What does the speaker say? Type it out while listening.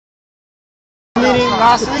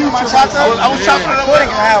last week. I was chopping it up.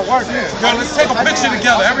 How it works. Yo, let's take a picture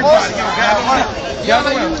together, everybody.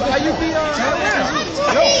 Gather around.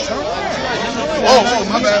 Oh,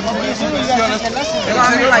 my bad.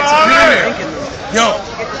 Yo,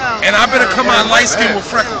 and I better come out light skin with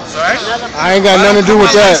freckles, all right? I ain't got nothing to do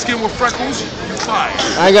with that. Light skin with freckles, you fire.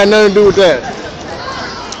 I ain't got nothing to do with that.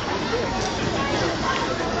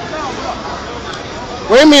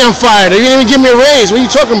 What do you mean I'm fired? You didn't even give me a raise. What are you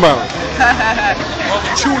talking about? Well,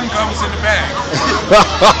 the chewing gum's in the bag.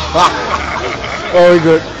 Oh, we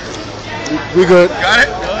good. We good. Got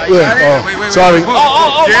it? Yeah. Oh, wait, sorry.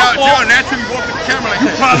 Joe, naturally walked the camera like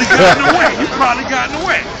you probably got in the way. You probably got in the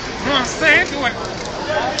way. You know what I'm saying? Do it.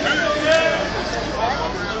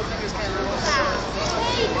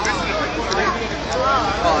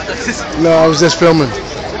 No, I was just filming.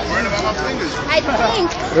 I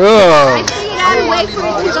think Oh. I figured out a way for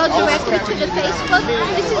it to go directly to the Facebook.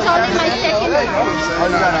 This is only my second.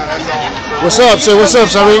 What's up, sir? What's up,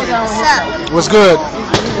 Sari? What's up? What's good?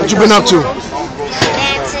 What you been up to?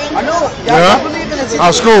 Dancing. Yeah?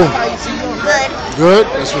 How's school? Good. Good?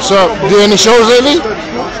 That's what's up. Did any shows lately?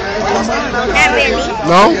 Not really.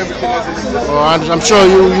 No? Well, I'm sure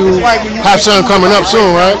you have something coming up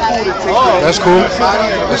soon, right? That's cool.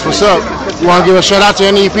 That's what's up. You want to give a shout out to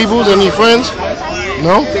any people, to any friends?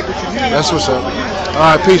 No? That's what's up.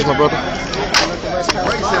 All right, peace, my brother.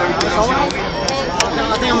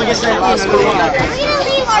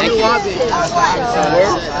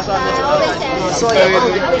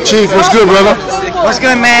 Chief, what's good, brother? What's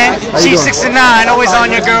good, man? G69, always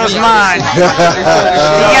on your girl's mind.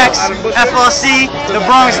 DX, FLC, the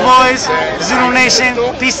Bronx Boys, Zulu Nation.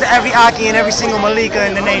 Peace to every Aki and every single Malika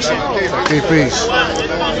in the nation. Okay, peace. All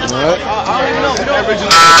right.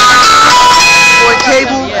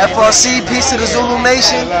 Cable, FRC, peace to the Zulu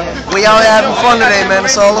Nation. We out here having fun today, man.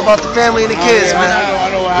 It's all about the family and the kids, man.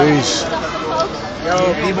 Peace.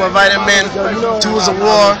 Yo, people invited, man. Tools of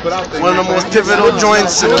War, one of the most pivotal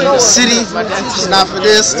joints in the city. If it's not for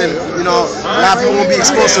this, then, you know, a lot of people won't be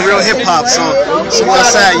exposed to real hip-hop. So, it's one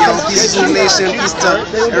side, you know, peace to Zulu Nation, peace to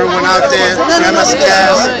everyone out there. Grandmaster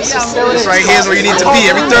Cavs. This right here is where you need to be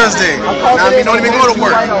every Thursday. Now, you don't even go to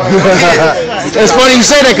work. It's funny you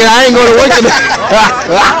say that, because I ain't going to work today.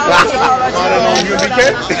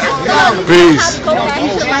 Peace.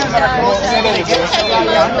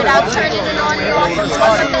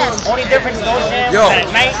 Yo,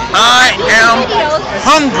 I am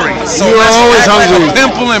hungry. So You're always hungry. Like a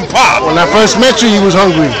pimple and pop. When I first met you, you was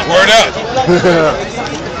hungry. Word up.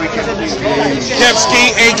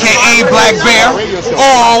 Kevski, a.k.a. Black Bear,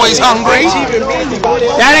 always hungry.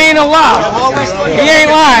 That ain't a lie. He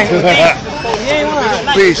ain't lying.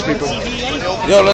 Peace, people. Yo,